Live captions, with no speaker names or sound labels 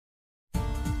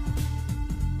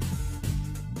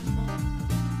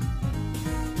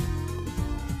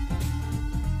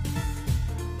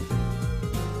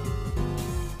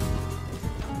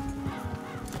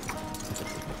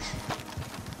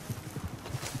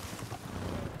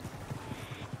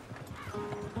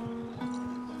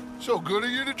So good of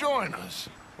you to join us.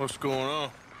 What's going on?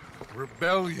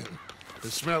 Rebellion. The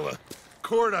smell of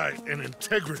cordite and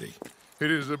integrity.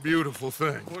 It is a beautiful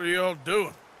thing. What are y'all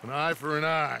doing? An eye for an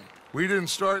eye. We didn't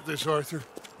start this, Arthur.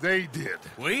 They did.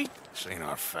 We? This ain't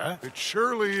our fight. It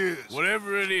surely is.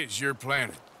 Whatever it is you're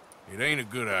planning, it ain't a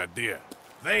good idea.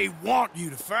 They want you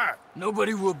to fight.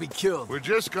 Nobody will be killed. We're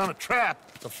just gonna trap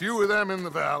a few of them in the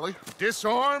valley,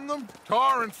 disarm them,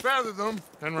 tar and feather them,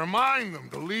 and remind them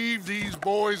to leave these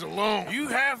boys alone. You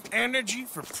have energy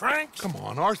for pranks? Come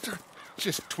on, Arthur.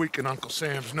 Just tweaking Uncle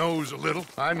Sam's nose a little.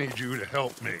 I need you to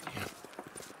help me.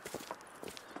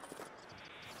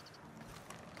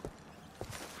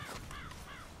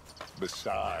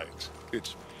 Besides,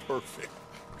 it's perfect.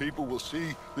 People will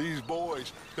see these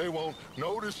boys. They won't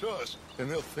notice us, and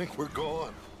they'll think we're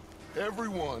gone.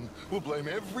 Everyone will blame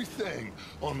everything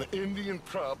on the Indian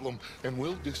problem, and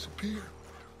we'll disappear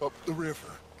up the river.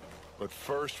 But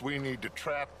first, we need to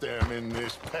trap them in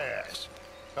this pass.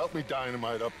 Help me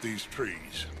dynamite up these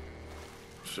trees.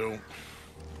 So,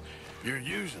 you're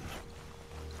using them?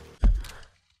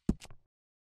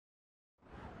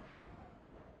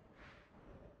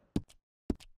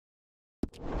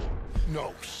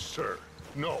 No, sir.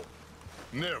 No.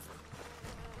 Never.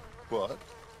 But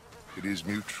it is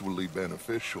mutually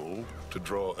beneficial to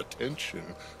draw attention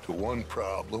to one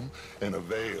problem and a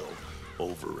veil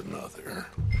over another.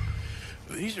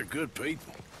 These are good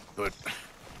people, but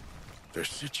their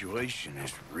situation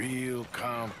is real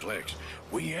complex.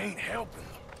 We ain't helping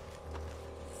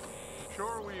them.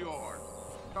 Sure we are.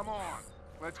 Come on.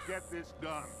 Let's get this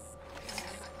done.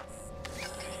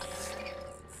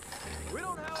 We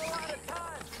don't have a lot of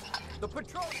time. The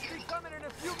patrol should be coming in a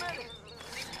few minutes.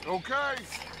 Okay.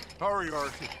 Hurry,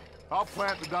 Archie. I'll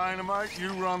plant the dynamite,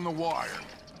 you run the wire.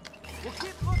 We'll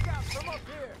keep lookout from up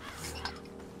here.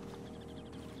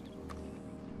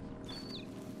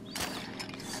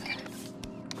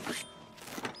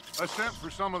 I sent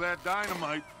for some of that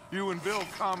dynamite you and Bill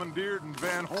commandeered in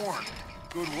Van Horn.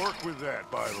 Good work with that,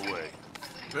 by the way.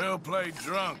 Bill played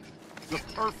drunk. The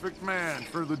perfect man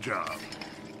for the job.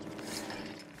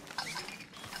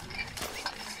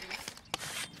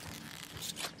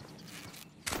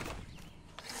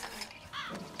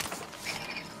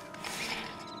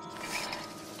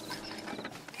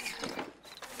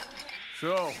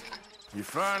 So, you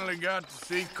finally got to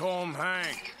see Colm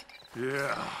Hank.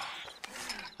 Yeah.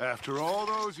 After all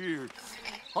those years.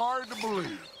 Hard to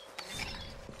believe.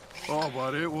 Oh,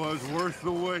 but it was worth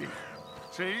the wait.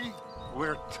 See?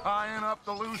 We're tying up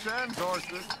the loose ends,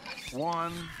 Arthur.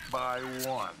 One by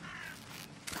one.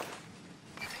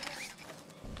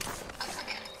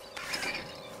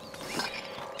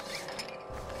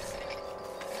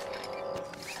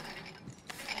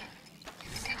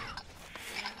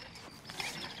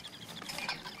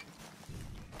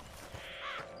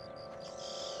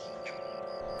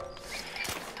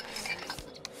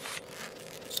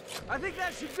 I think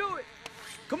that should do it.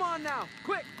 Come on now,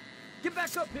 quick. Get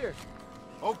back up here.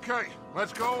 Okay,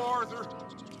 let's go, Arthur.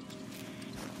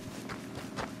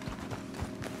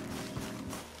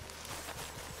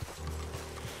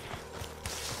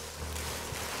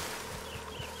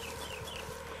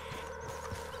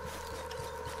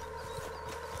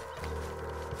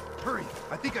 Hurry!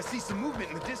 I think I see some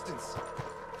movement in the distance.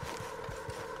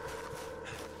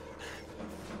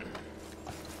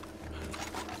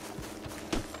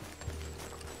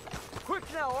 Quick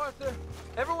now, Arthur.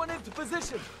 Everyone into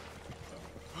position.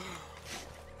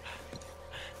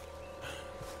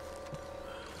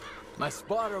 My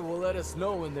spotter will let us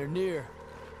know when they're near.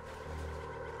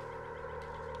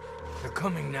 They're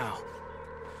coming now.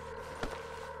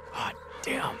 Ah,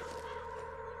 damn.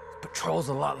 Patrol's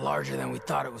a lot larger than we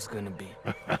thought it was gonna be.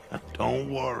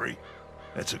 Don't worry.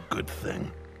 That's a good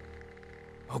thing.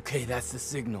 Okay, that's the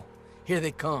signal. Here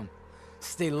they come.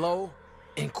 Stay low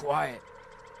and quiet.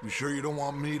 You sure you don't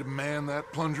want me to man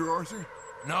that plunger, Arthur?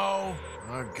 No,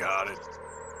 I got it.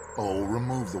 Oh,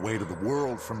 remove the weight of the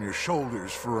world from your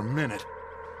shoulders for a minute.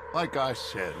 Like I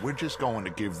said, we're just going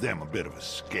to give them a bit of a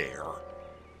scare.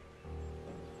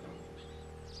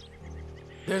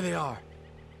 There they are.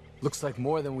 Looks like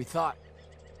more than we thought.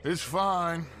 It's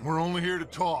fine. We're only here to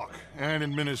talk and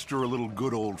administer a little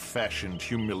good old-fashioned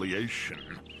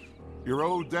humiliation. You're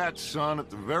owed that, son,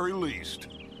 at the very least.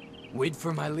 Wait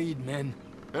for my lead, men.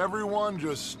 Everyone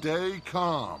just stay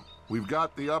calm. We've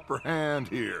got the upper hand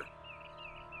here.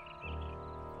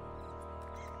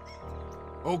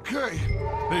 Okay,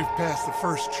 they've passed the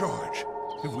first charge.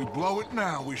 If we blow it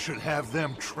now, we should have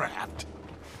them trapped.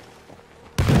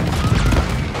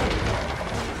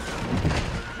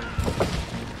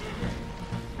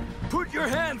 Put your your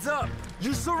hands up!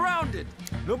 You're surrounded!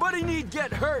 Nobody need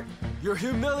get hurt! Your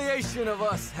humiliation of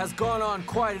us has gone on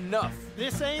quite enough.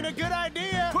 This ain't a good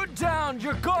idea! Put down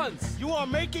your guns! You are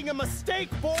making a mistake,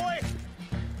 boy!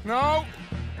 No!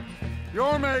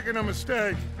 You're making a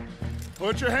mistake.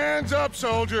 Put your hands up,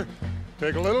 soldier.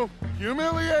 Take a little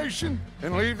humiliation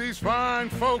and leave these fine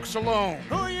folks alone.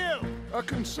 Who are you? A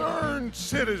concerned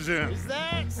citizen. Is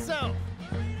that so?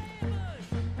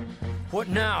 What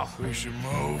now? We should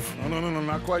move. No,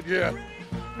 not quite yet.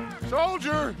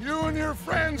 Soldier, you and your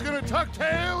friends gonna tuck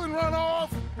tail and run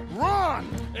off? Run!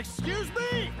 Excuse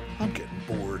me? I'm getting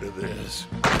bored of this.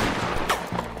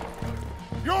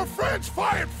 Your friends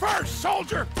fired first,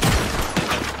 soldier!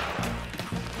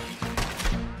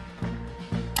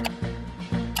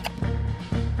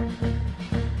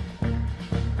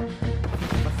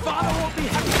 Father won't be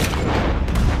happy.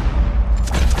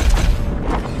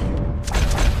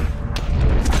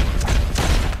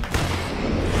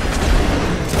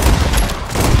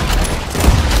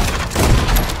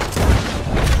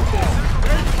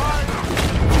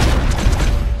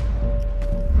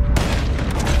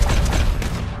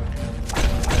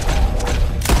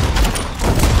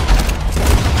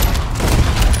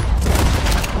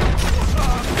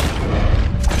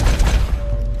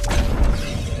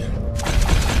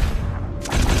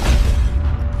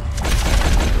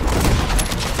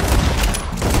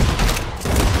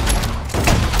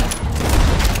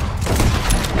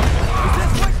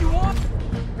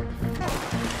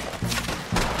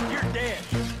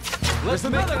 There's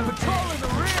another patrol in the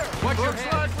rear! Watch your Looks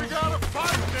hands! like we got a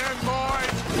fight then,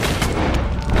 boys!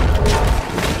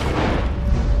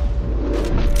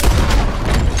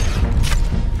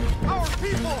 Our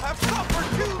people have suffered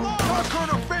too long! Talk on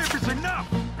our favors enough!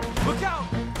 Look out!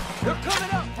 They're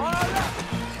coming up on our left!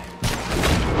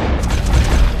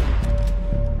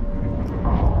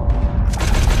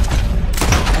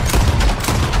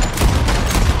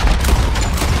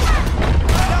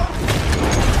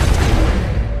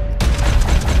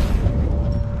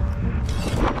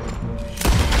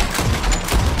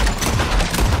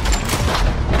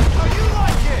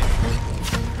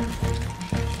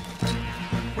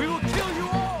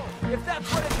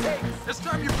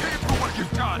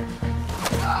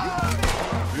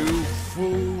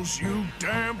 You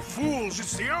damn fools!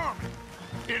 It's the army!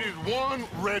 It is one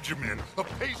regiment of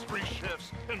pastry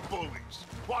chefs and bullies.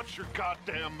 Watch your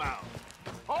goddamn mouth.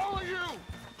 All of you,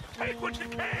 take what you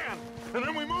can, and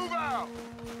then we move out.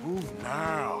 Move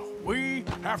now. We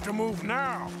have to move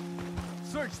now.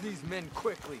 Search these men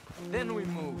quickly, then we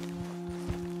move.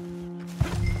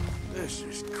 This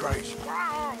is crazy. Why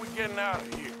aren't we getting out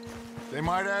of here? They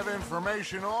might have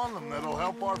information on them that'll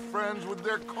help our friends with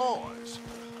their cause.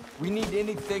 We need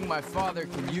anything my father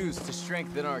can use to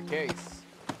strengthen our case.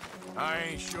 I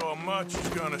ain't sure much is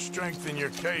gonna strengthen your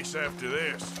case after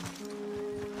this.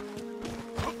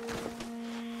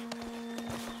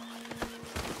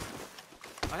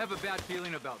 I have a bad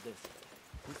feeling about this.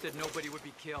 Who said nobody would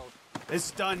be killed?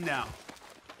 It's done now.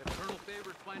 If Colonel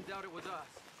Favors finds out it was us.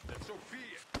 Then so be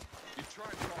it. You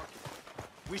tried talking.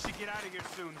 We should get out of here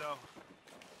soon, though.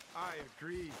 I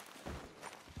agree.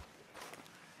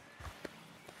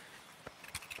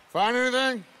 Find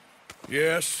anything?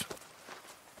 Yes.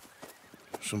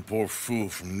 Some poor fool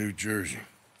from New Jersey.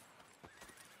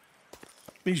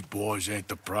 These boys ain't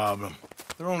the problem.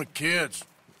 They're only kids.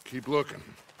 Keep looking.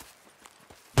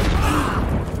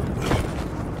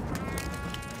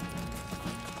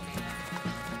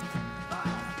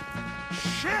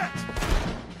 Shit!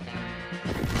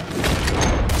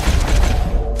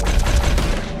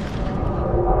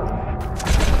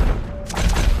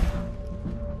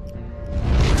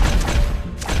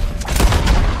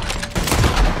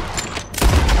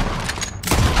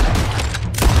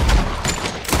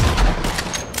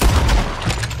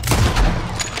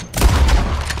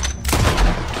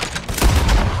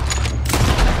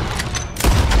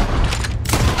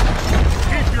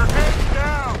 Keep your heads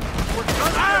down! We're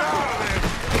gonna get out of this!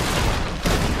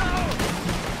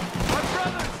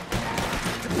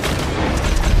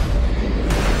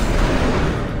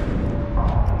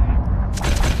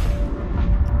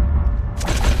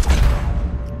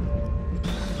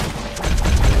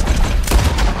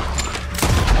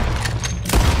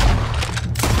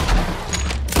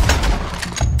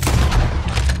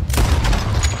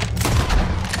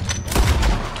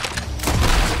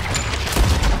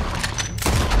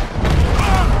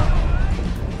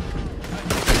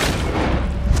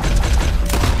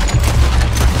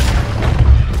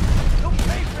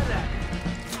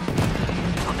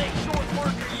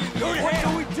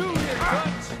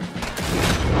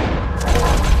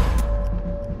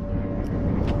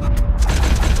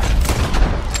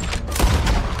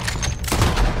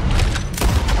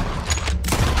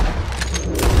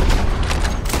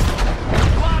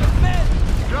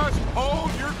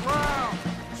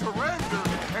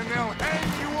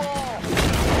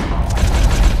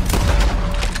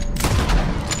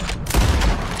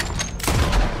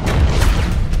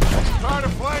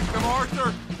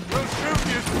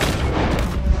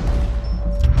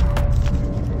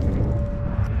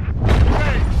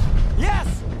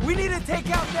 take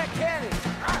out that cannon!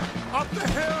 Up the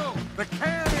hill! The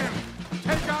cannon!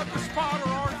 Take out the spotter,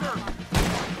 Arthur!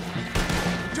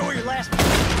 Enjoy your last...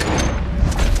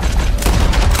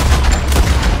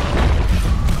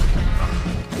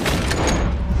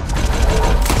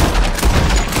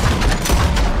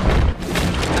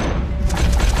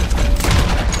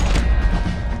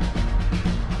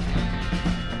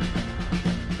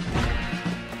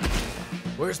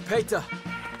 Where's Peta?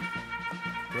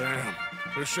 Damn.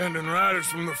 They're sending riders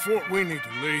from the fort. We need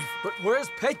to leave. But where's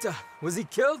Peta? Was he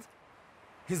killed?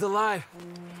 He's alive.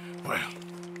 Well,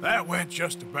 that went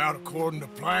just about according to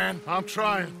plan. I'm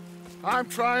trying. I'm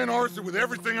trying, Arthur, with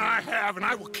everything I have, and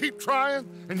I will keep trying,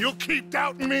 and you'll keep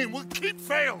doubting me, and we'll keep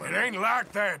failing. It ain't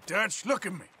like that, Dutch. Look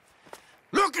at me.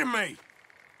 Look at me!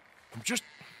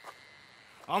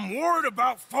 I'm worried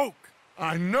about folk.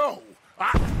 I know.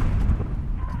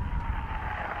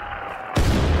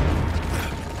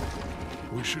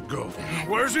 We should go.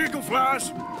 Where's Eagle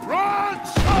Flies? Run,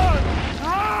 son!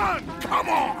 Run! Come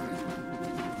on!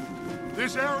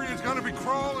 This area's gonna be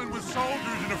crawling with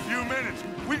soldiers in a few minutes.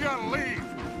 We gotta leave.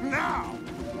 Now!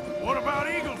 What about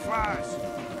Eagle Flies?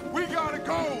 We gotta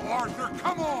go, Arthur.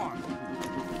 Come on!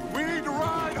 We need to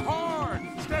ride hard.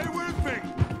 Stay with me.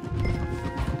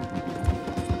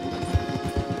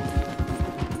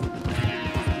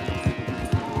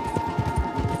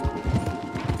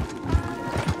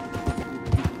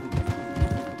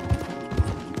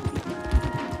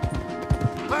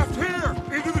 Left here!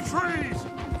 Into the trees!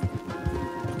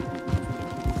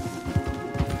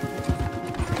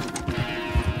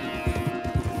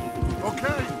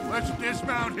 Okay, let's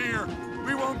dismount here.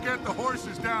 We won't get the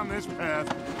horses down this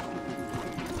path.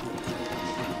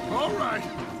 All right,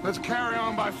 let's carry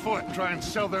on by foot and try and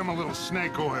sell them a little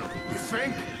snake oil. You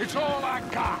think? It's all I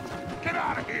got. Get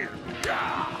out of here.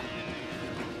 Yeah!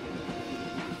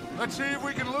 Let's see if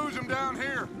we can lose them down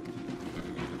here.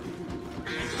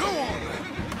 Go on, then.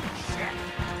 Shit.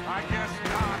 I guess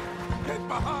not. Get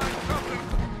behind something.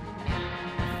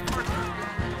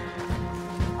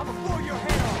 I'm gonna blow your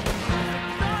head off!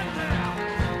 Done now!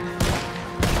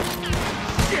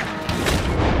 Shit.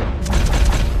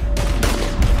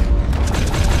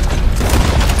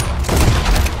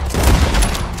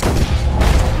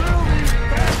 Drill these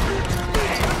bastards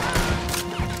clean.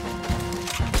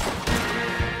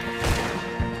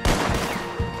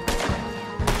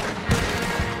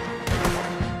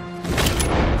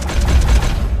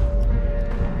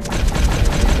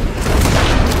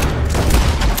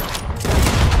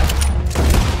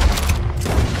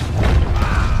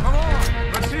 Come on,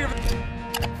 let's see if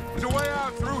there's a way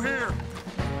out through here.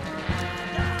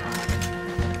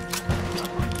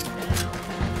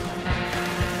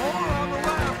 More on the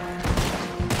left.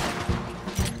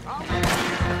 I'm with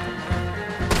you.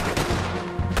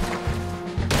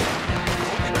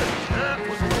 Okay, that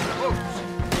was a little close.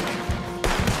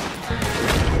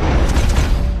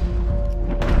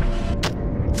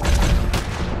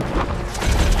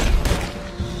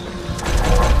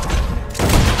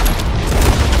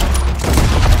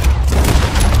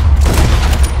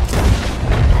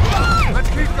 Let's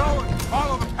keep going.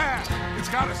 Follow the path. It's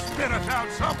got to spit us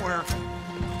out somewhere.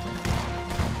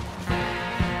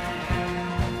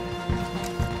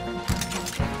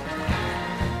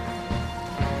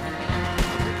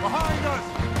 Behind us.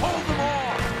 Hold them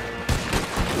off.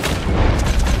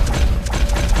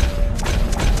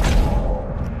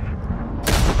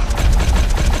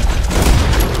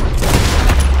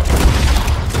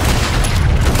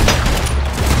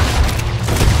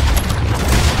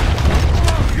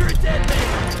 You're a dead man!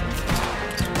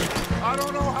 I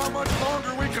don't know how much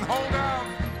longer we can hold out.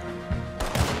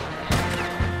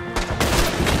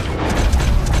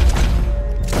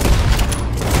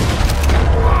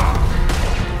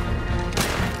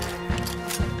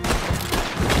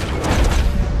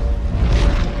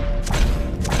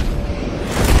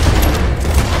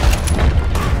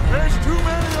 There's too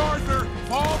many, Arthur.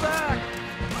 Fall back.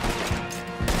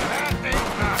 That ain't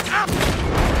not.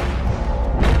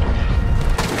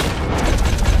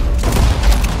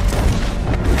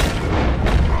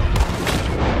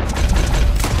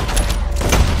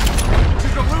 This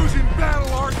is a losing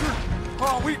battle, Arthur.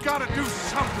 Oh, we gotta do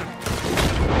something.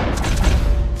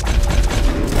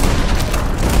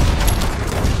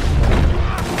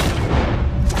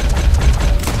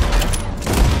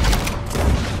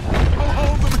 I'll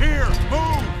hold them here.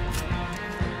 Move.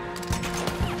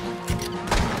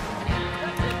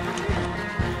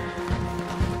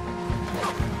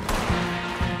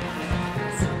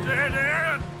 Dead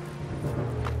end.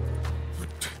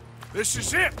 This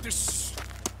is it.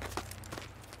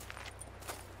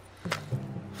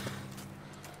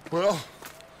 Well,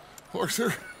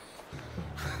 Arthur?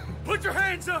 Put your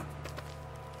hands up!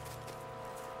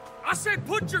 I said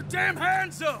put your damn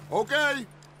hands up! Okay.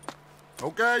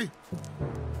 Okay.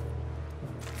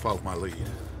 Follow my lead.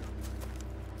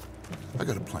 I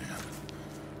got a plan.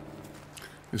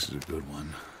 This is a good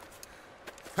one.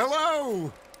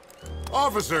 Hello,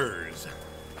 officers!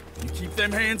 You keep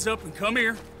them hands up and come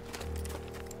here.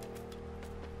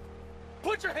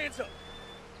 Put your hands up!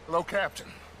 Hello, Captain.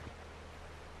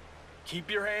 Keep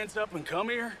your hands up and come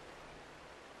here.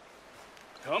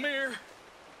 Come here.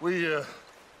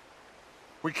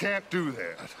 We can't do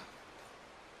that.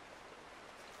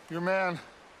 Your man...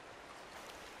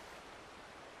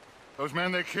 Those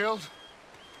men they killed?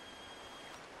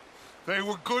 They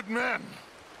were good men.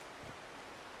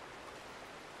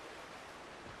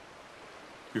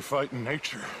 You're fighting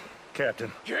nature,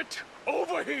 Captain. Get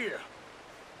over here!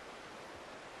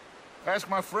 Ask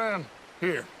my friend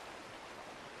here.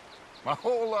 My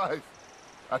whole life,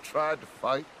 I tried to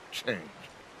fight change.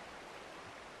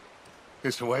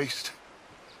 It's a waste.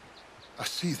 I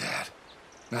see that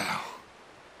now.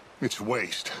 It's a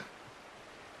waste.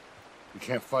 You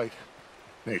can't fight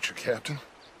nature, Captain.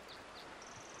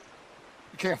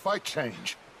 You can't fight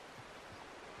change.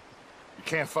 You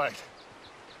can't fight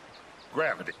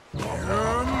gravity.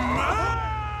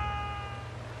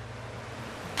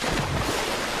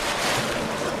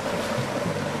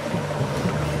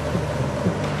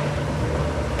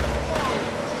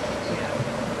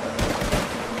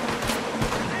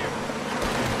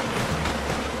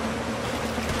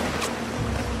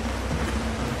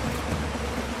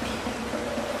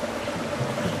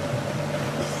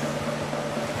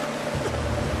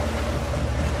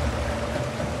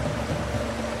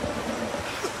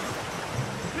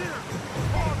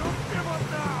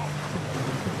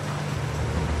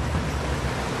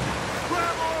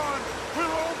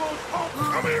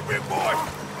 Come here, big boy.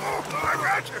 Oh, I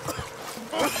got you.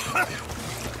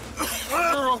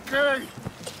 You're okay.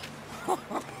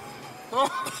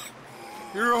 Oh,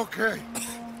 you're okay.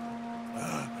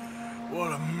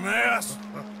 What a mess.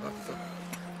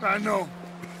 I know,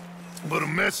 but a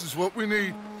mess is what we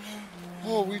need.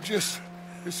 Oh, we just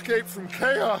escaped from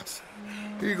chaos.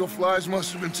 Eagle flies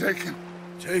must have been taken.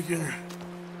 Taken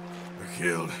or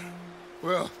killed?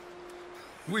 Well,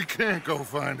 we can't go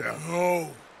find out.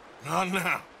 No, not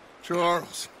now.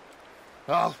 Charles,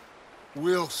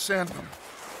 we'll send him.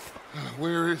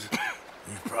 Where is it?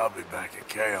 He's probably back at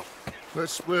camp.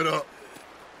 Let's split up.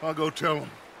 I'll go tell him.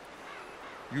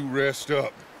 You rest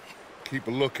up. Keep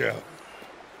a lookout.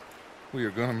 We are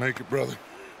gonna make it, brother.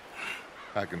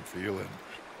 I can feel it.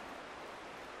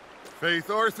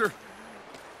 Faith, Arthur.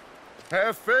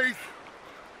 Have faith.